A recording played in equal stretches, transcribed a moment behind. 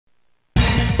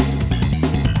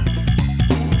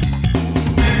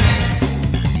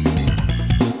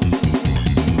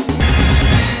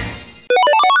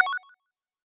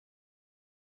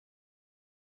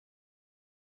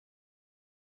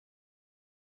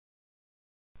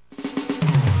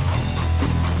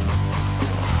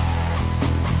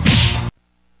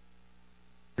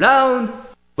ラウンド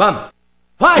ワン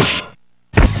ファイ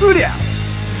ト。うりゃ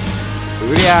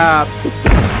うりゃ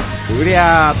うり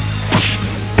ゃ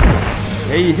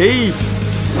へいへい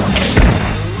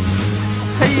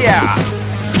はいや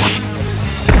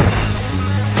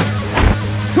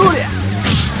とりゃ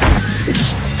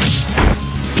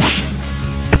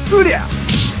うりゃ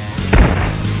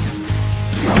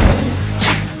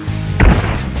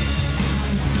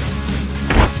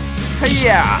はい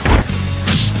や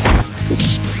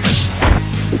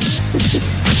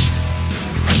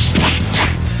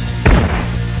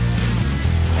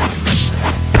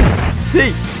せ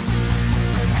い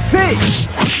せい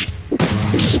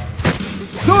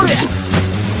そりゃ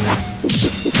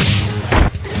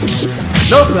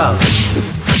ノックアウト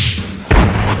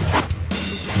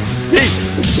せい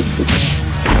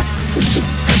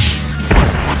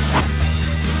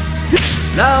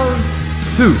ラウン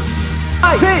ド2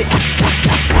はいせい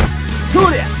そ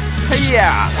りゃはい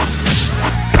や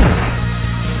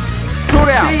そ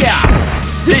りゃせいや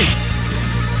せい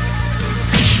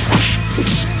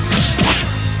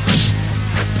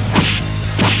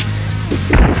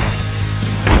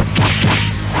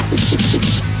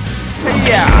はい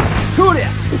やそりゃ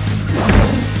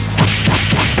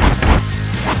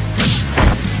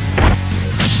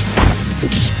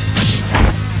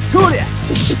そりゃ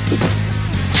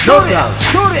ノックアウト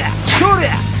そりゃそりゃ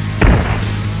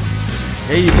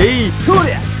へいへいそり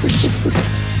ゃ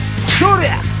そりゃ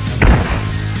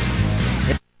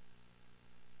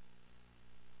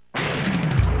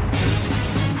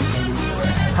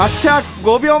発射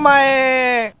5秒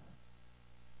前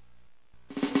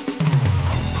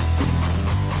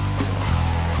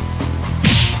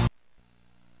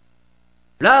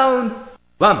ラウンド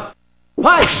ワンフ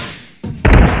ァイト。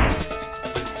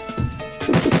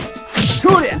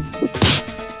そりゃ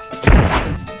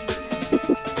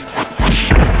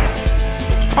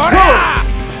ほら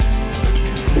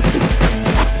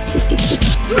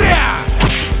うりゃ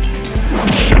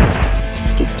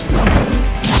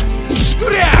う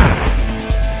りゃ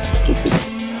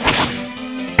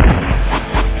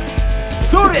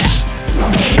そりゃ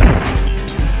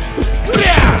うりゃ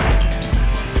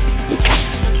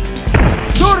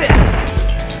そりゃ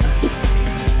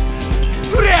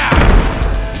うりゃそり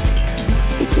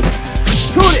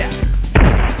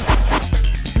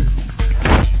ゃ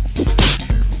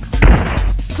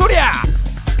そりゃ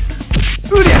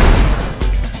うりゃ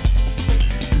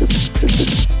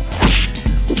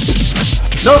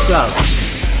ノックアウト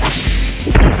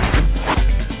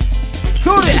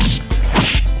そりゃ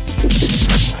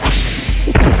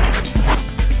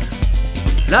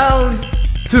ラウンド2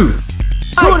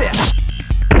そりゃ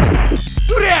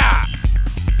うりゃ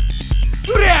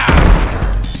うりゃ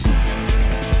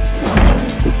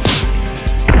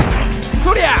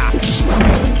そりゃ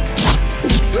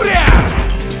うりゃ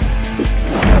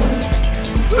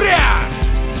うりゃ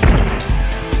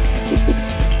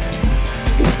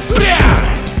うりゃ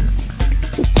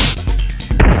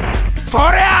ほ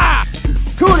りゃ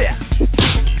そりゃ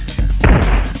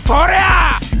ほり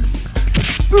ゃ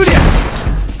うりゃ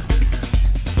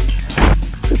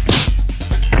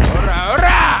ほらほら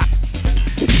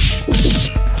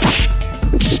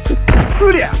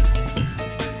うりゃう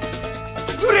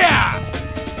りゃ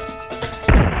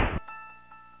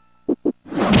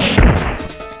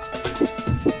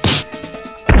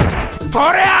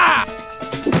ほりゃ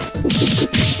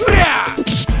うりゃ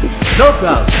ノック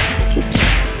アウト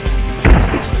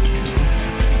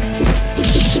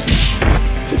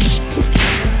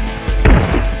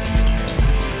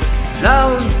ラ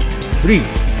ウンド3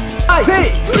はいせい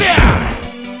うりゃ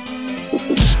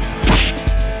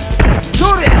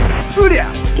そりゃうりゃう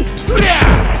りゃ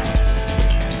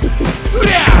うりゃう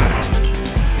りゃ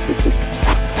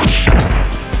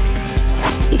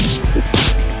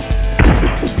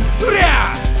そりゃ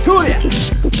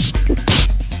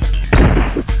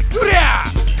うりゃ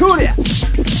そりゃ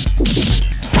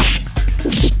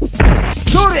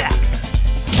そりゃ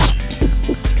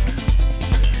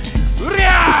うり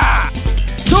ゃ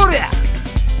そりゃ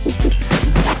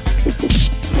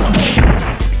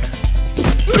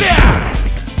うりゃ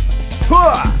ほ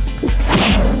わ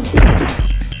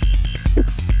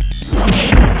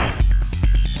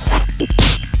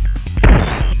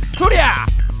そりゃ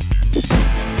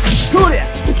そりゃ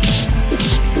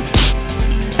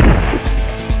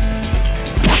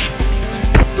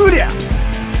うりゃう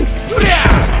りゃ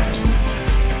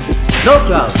ノッ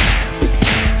クアウト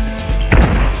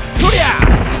そりゃ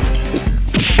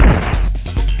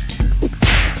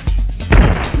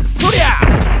そりゃ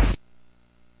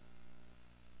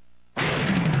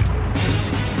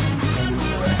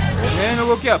おめえの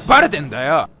動きはバレてんだ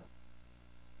よ。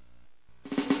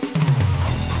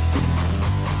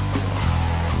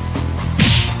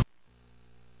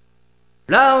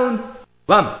ラウンド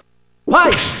ワン、ファ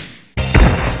イト。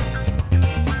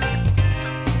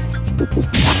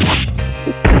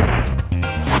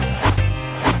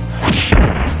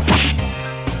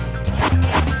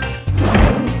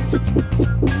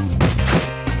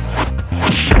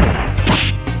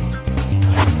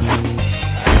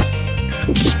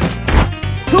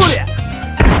そりゃ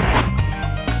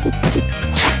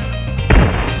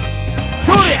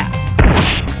そりゃ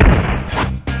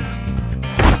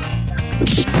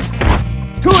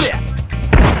そりゃ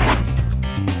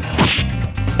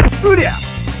うりゃ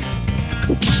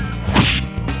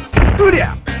うり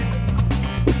ゃ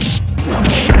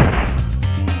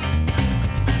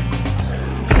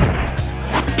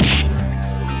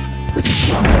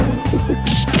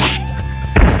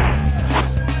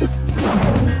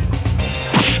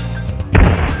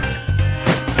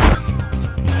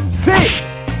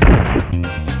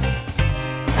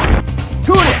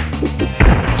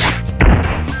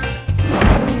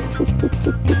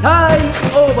タイム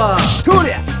オーバー。そ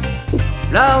りゃ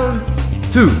ラウンド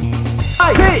2、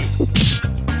はいヘイ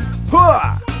ほ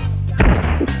わ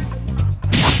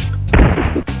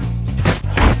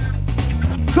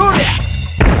そりゃ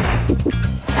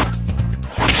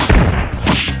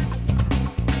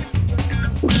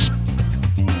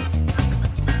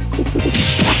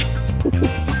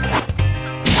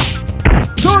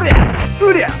そりゃ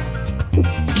うりゃ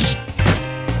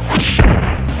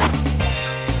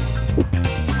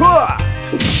ほわ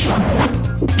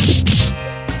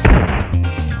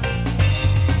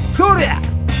そりゃ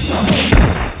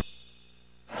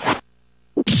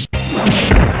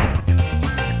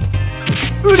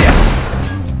うりゃ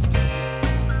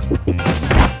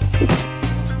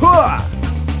ほわ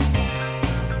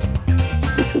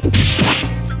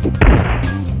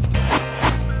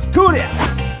そりゃ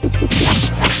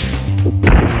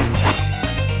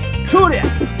そりゃ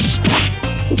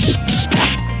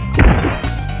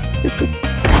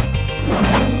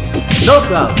ノッ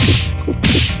クアウト。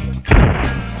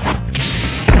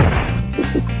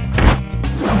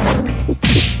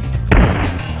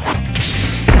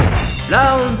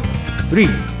ラウンド3、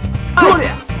そり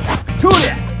ゃそりゃ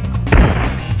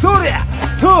そりゃ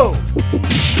そう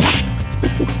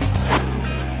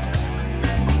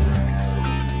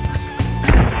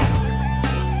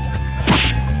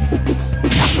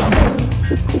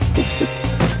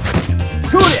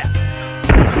そりゃ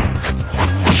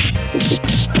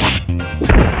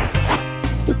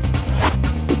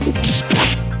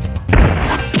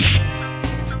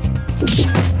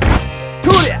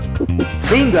そりゃ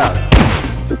リングアウト。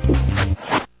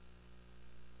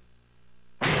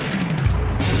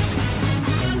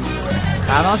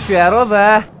楽しくやろうぜ。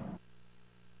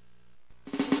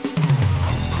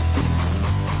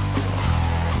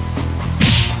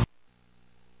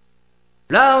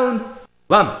ラウンド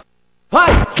ワン、フ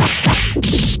ァイト。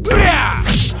うりゃ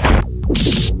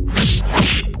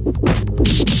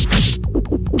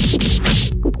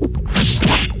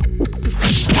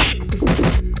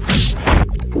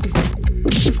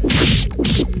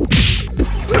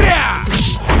うりゃ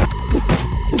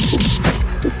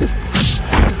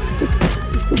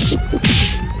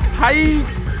はい、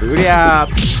うりゃ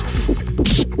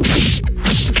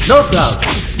ノックアウト。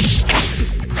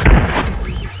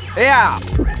エア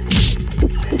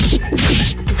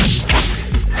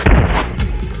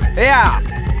エア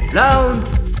ラウンド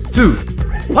2、フ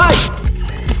ァイ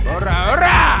ト。おらお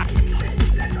ら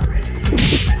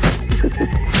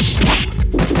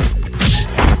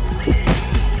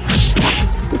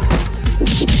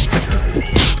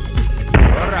お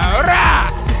らお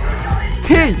ら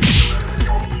ヘイう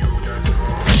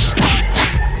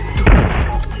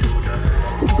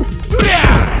りゃ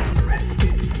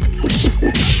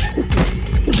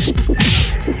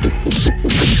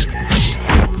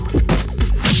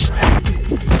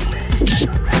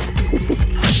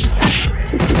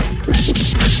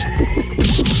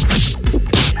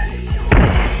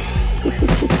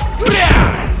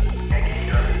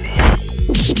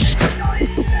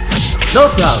ノ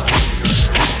ックアウト。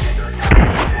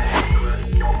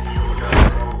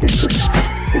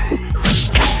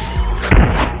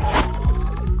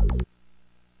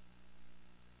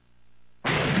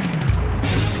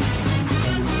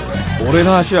俺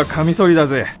の足はカミソリだ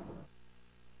ぜ。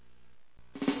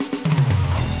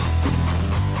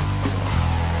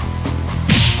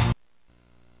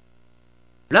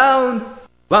ラウンド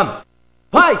ワン、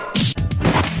ファイト。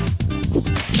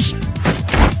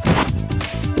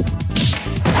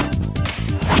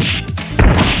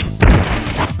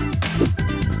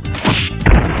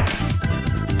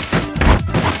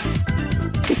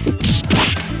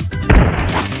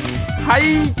はい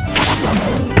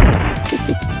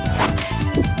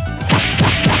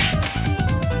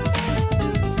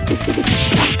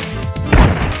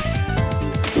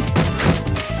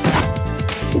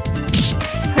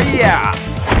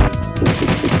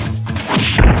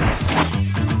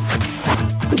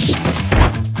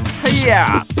はいや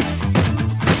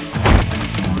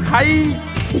はい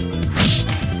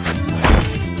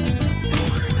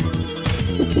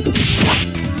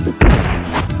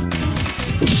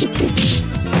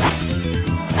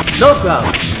ノックアウト。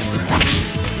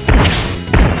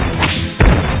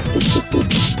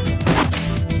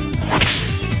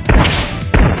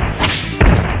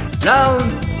ラウンド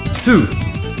2。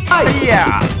はい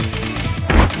や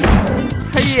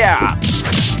はいや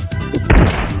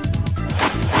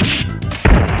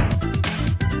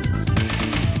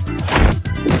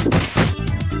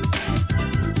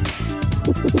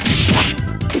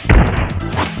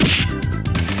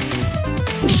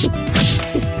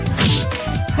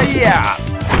はいや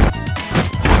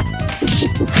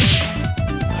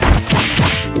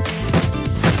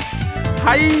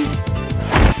はい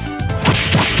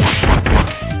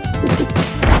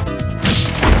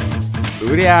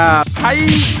うりゃはい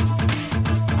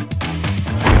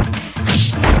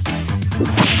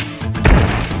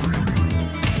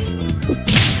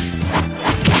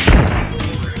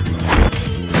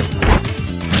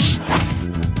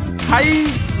はい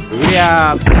うり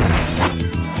ゃ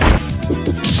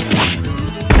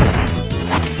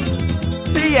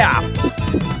いや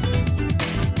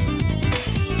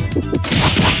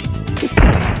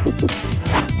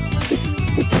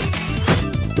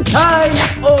タイ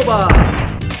ムオーバー。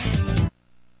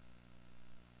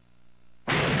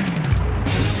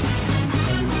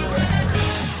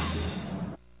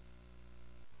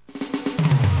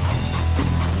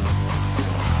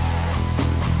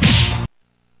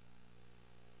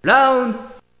ラウン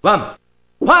ド1。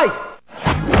ファイト。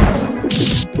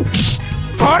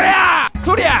こりゃ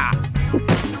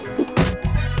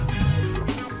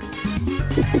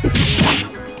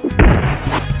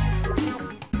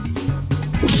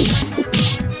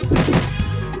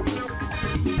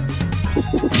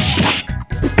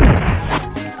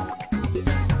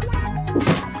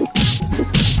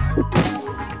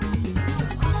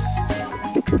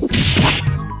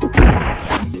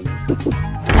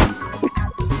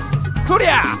そり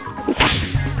ゃ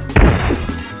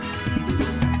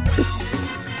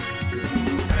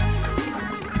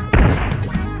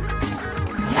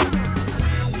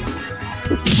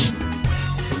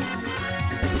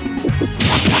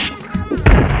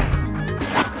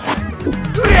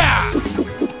そりゃ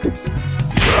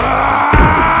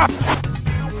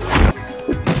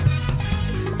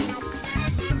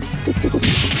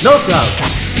ノックアウ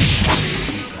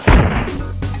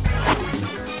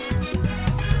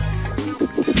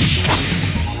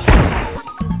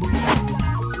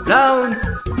ト。ラウンド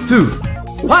2。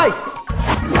ファイト。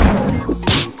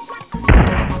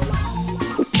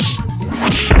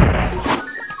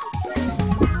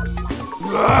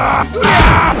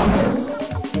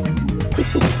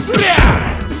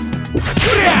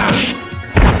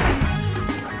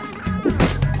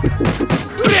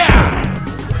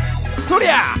そり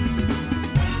ゃ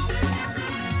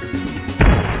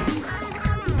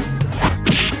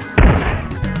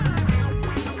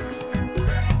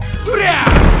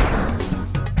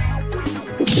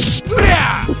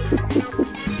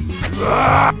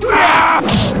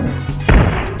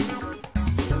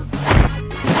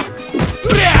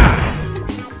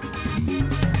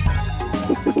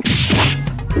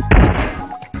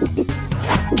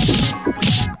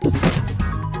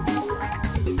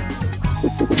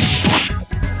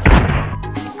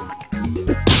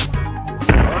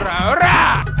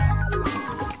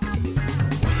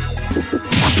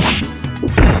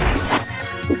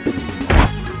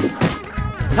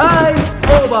タイムオ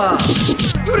ーバー。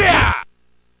そりゃ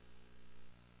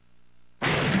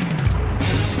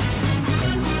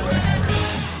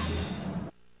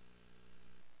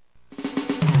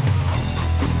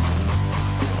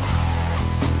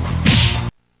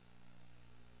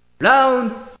ラウン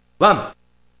ド1。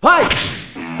ファイト。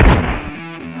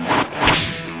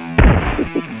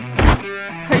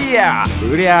はいや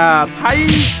うりゃはい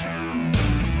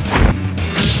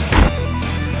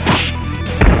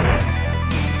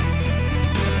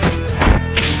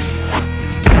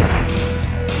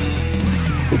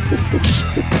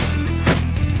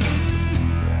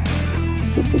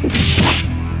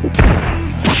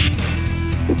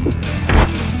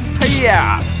はい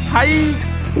やはい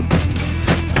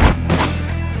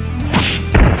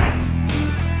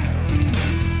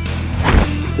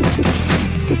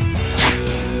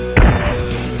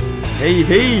へい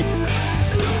へい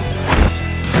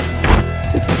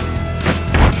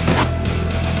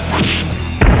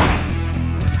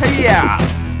はいや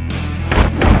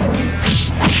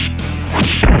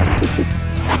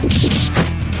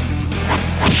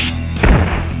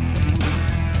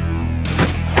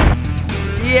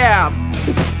いや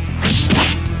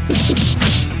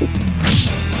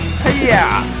はい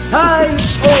やタイムオ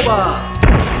ーバ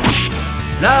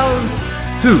ー。ラウン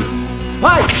ド2、ファ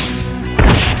イト。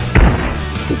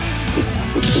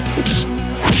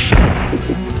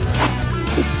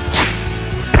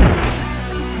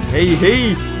へい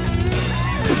へい。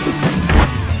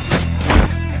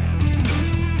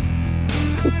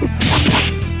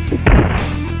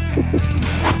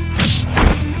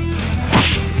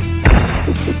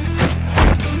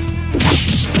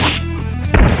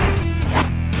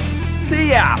せ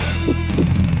や。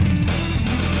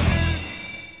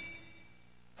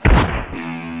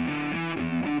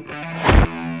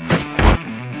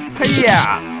はい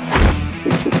や。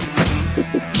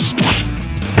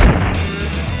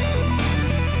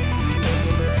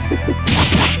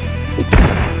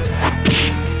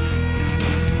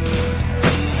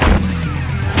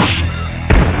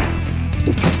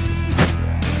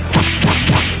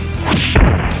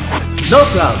ノッ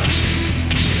クアウト。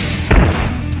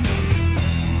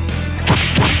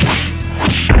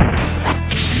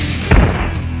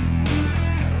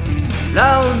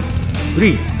ラウンド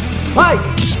3、ファイ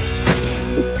ト。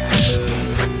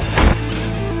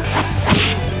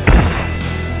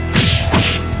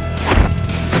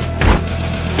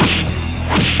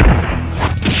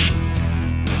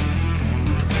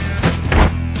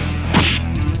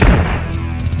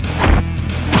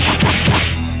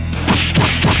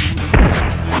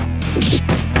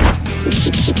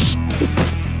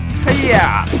はい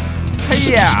やはい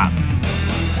や。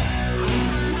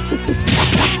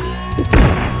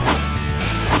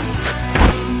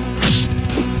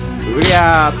うり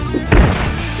ゃ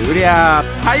うりゃ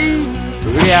はいう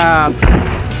りゃ。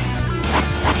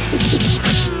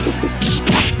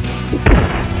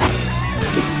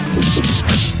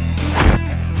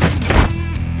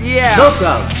いやノックア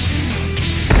ウト。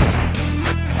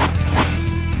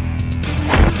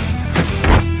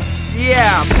い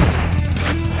や。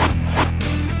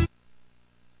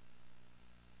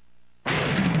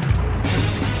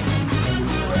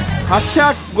発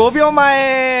射5秒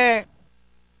前。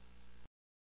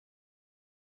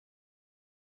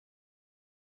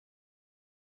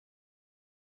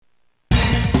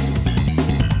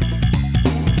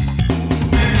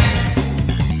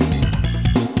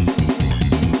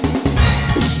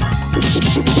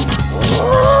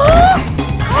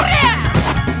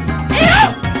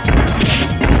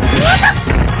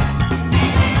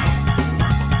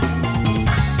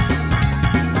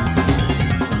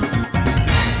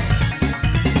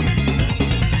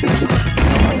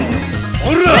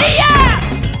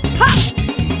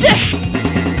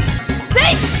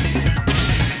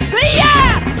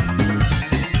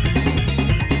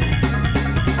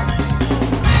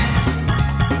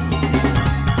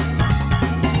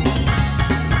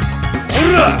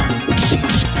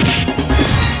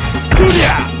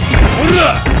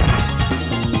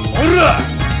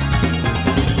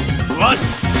わっ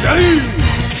しゃい。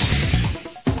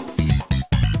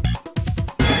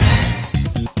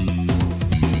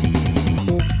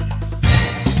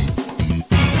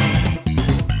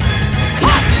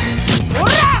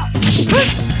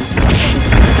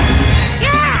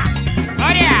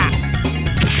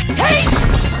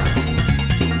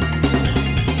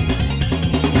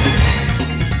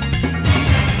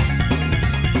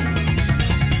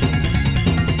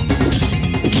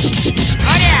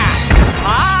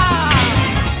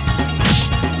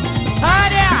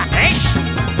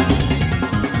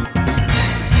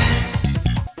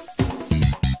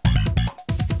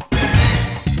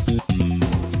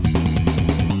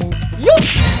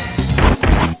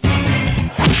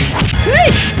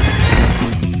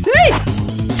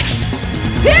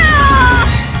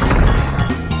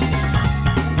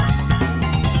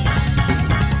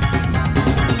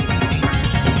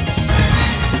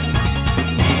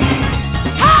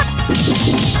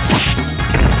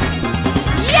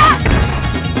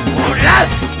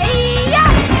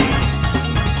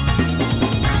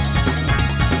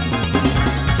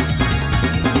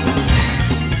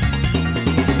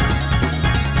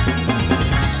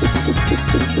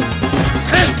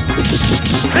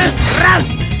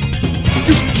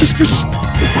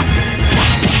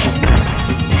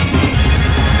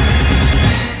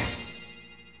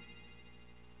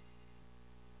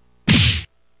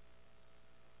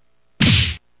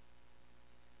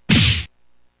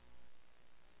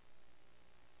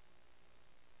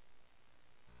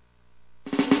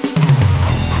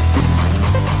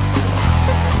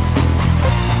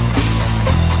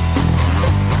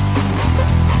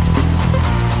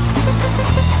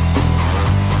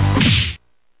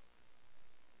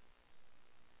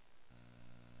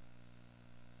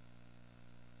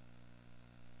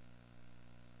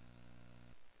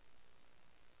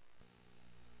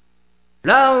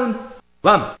ラウンド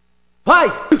ワン、ファイ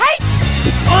ト。はい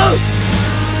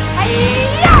はい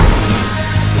や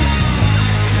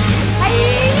はい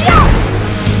や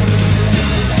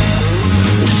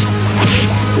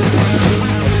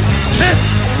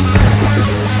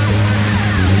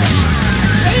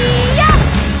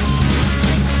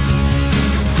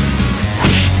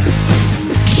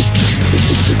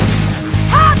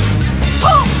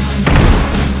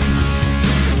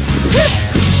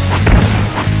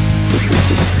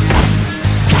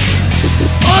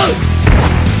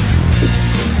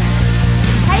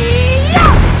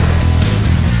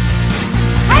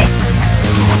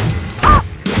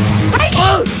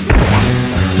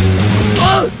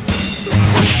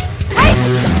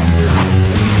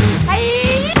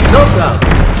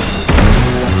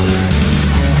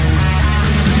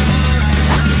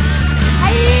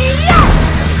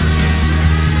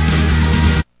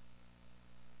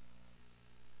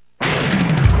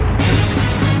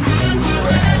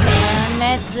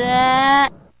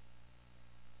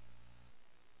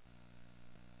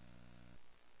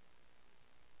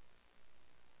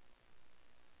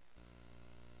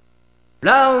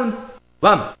ラウンド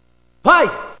ワン、ファイ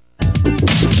ト。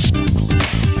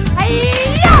はい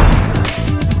や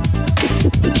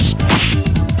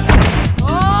お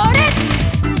れ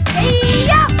はいや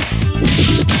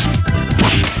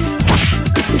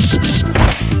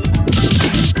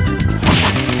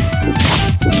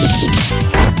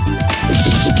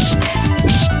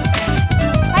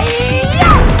はいや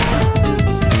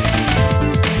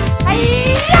はい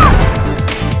や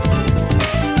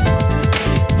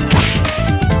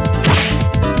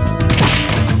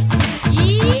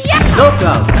ノックア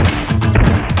ウト。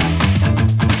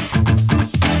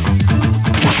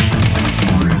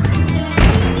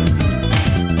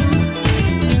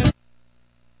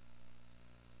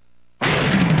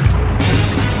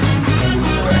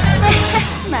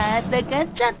また勝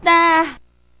っちゃった。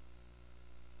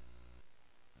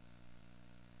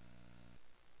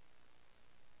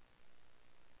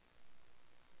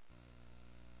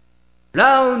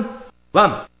ラウンドワン、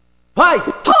ファイ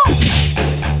ト。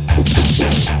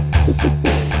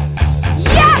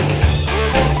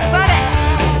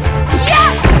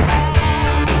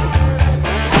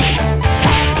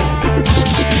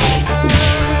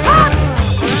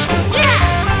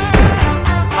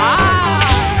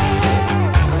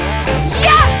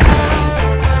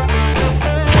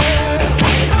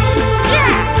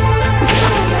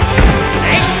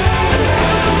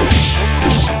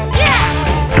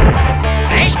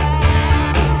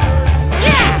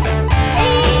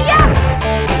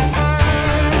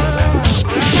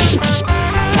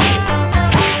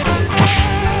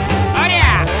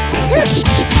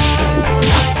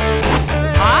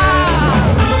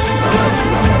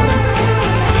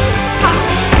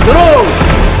ドロー。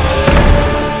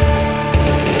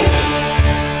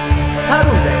多分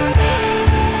で。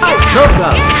はい、ノックア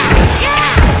ウト。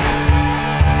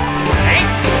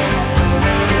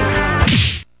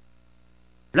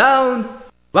ラウンド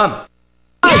ワン、フ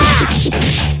ァイト。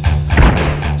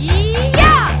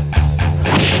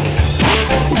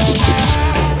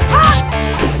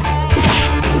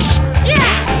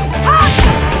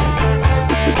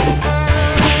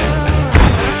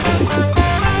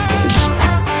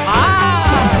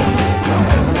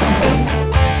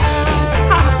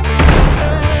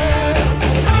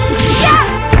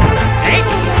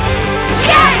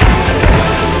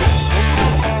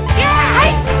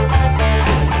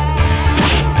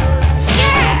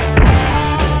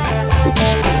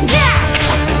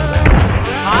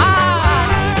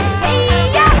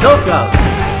ノックアウト。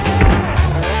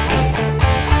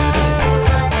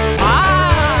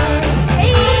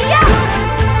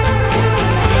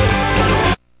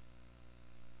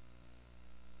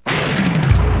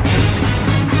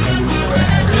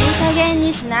いい加減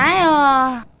にしな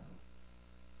よ。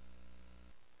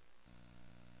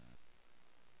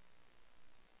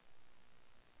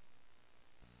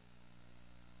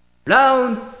ラウ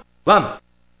ンドワン、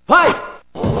ファイト。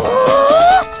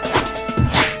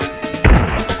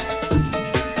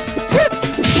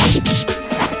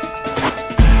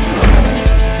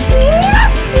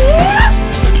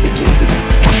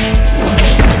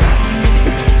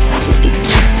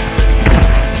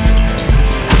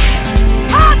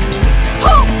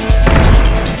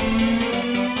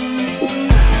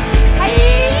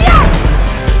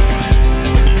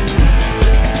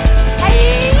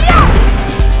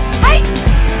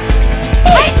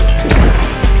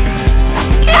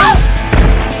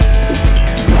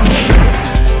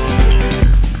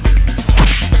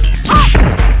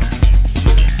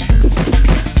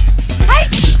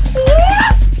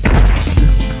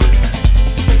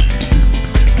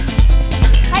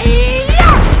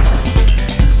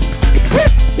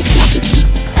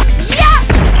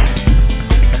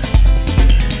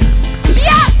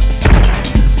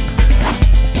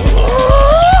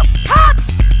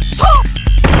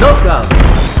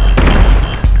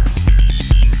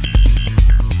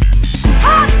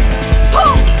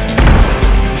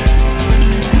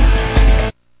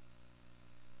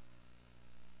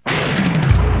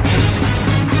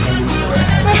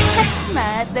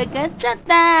た勝っちゃっ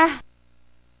た。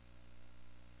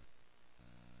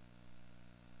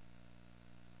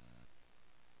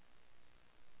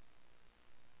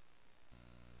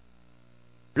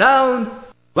ラウンド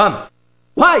ワン、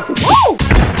ファイト。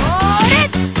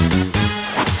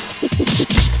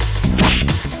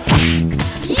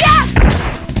いや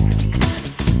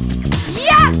い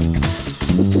や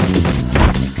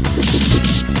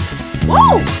お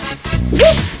う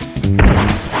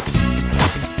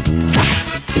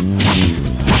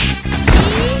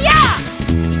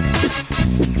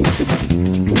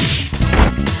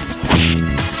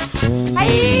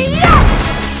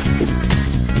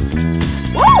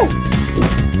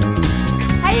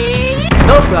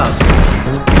ノックアウト。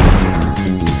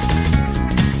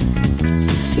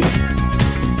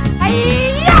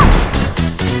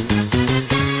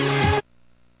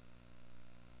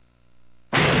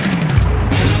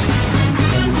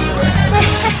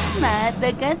ま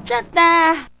た勝っちゃった。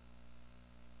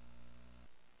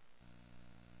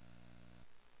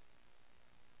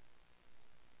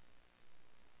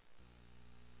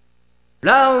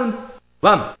ラウンド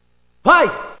ワン、ファイ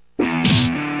ト。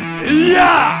い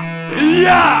やい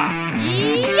や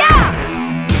いや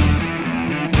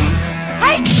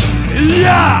はいい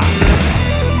や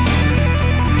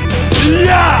い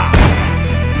や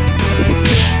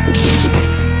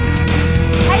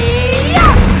はいや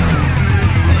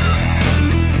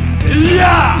いや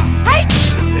はい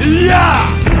いや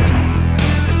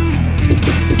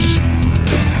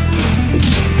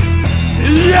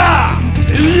いや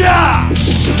いや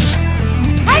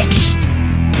はい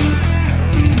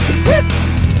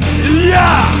いや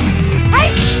はい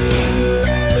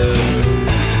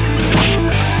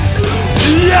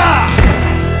いや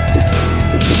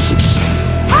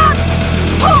はっ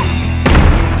ほっ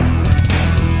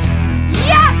い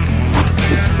や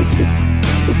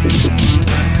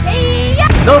いや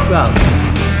ノックアウト。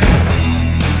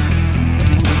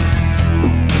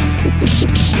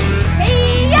い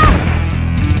やい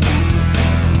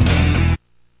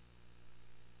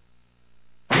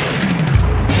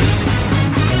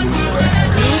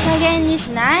い加減にし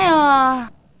なよ。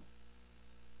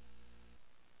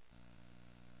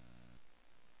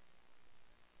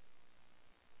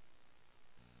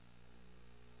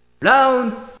ラウン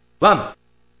ドワン、フ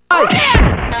ァイト。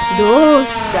どうし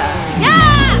たや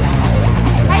ー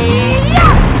はいや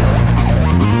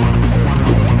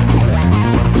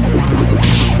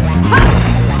はっ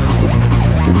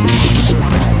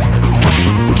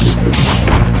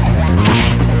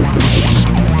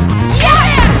や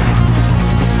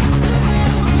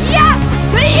や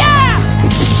いや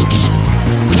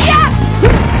や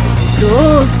ど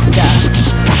うした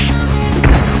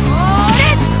俺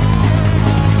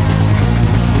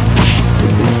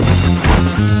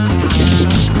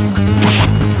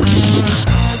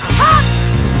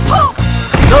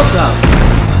ノックアウト。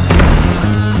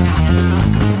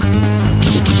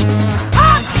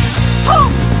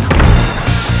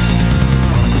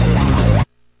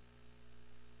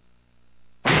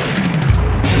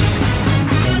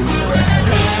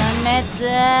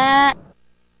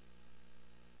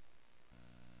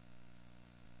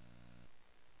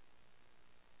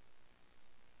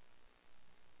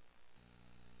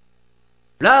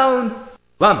ラウンド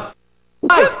ワン、フ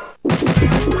ァイト。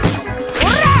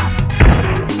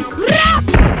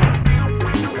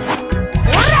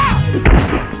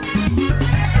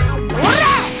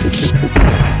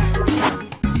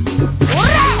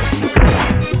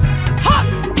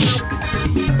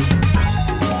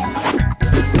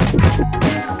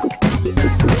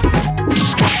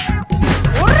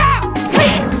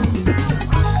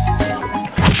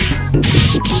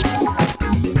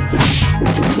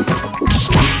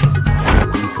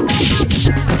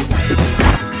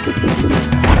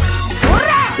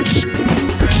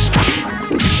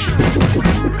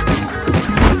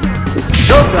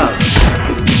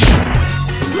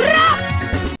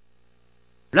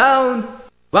ラウンド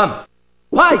ワン、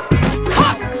ファイト。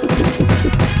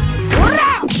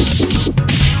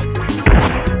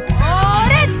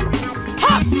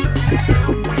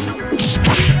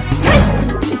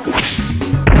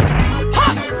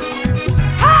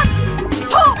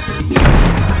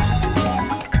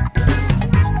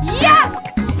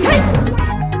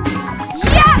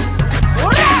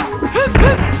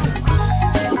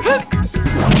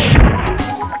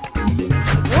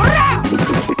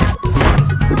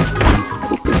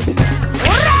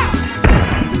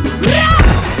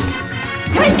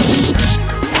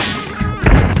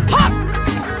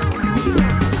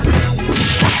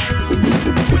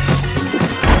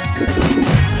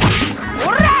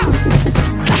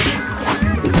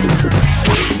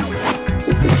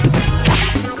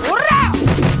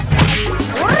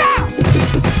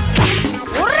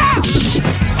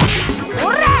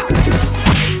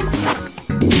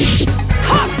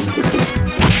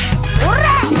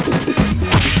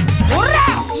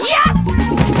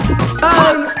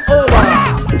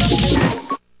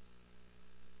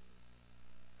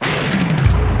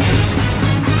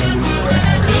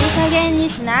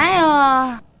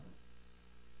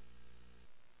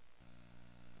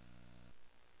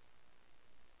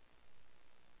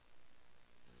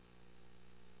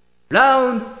ラ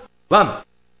ウンドワン、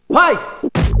ファイ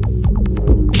ト。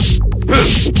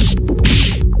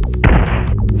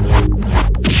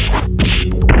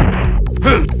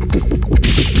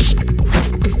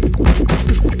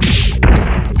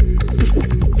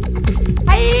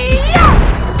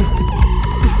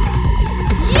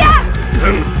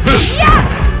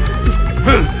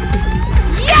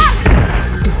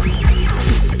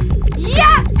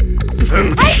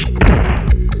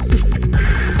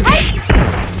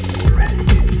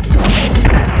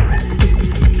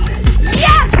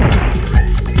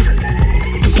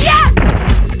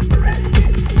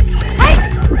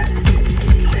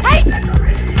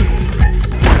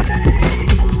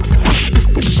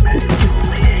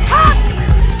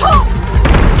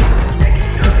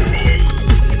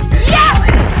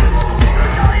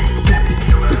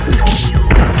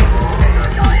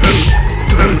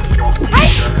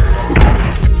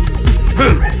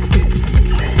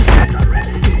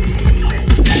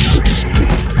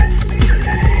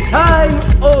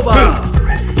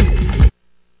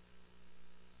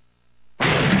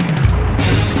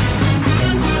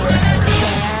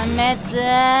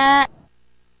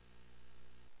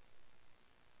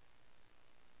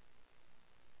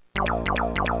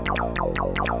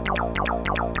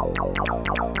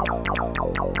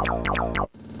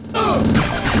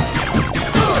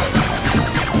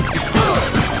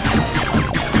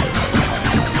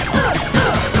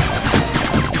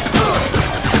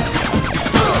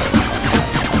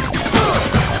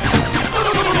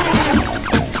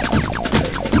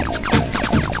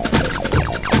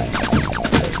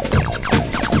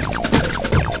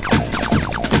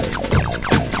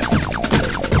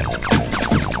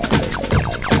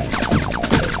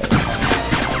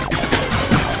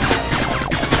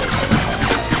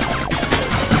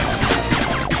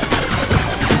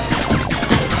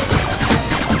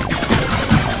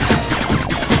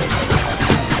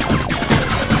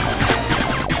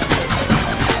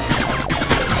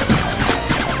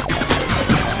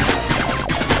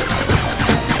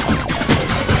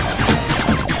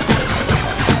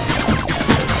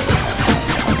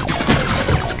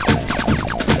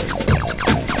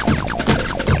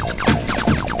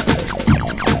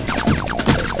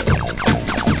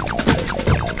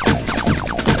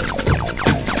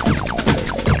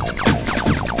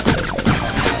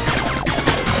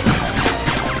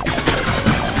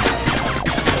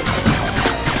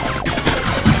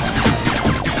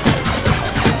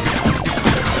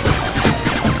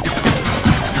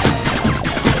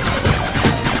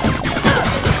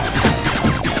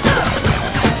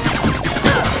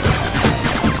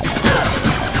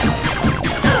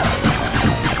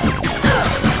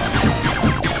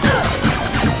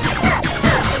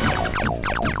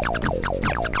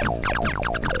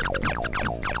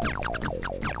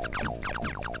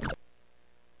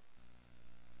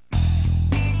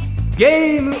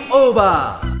ゲームオー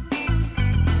バ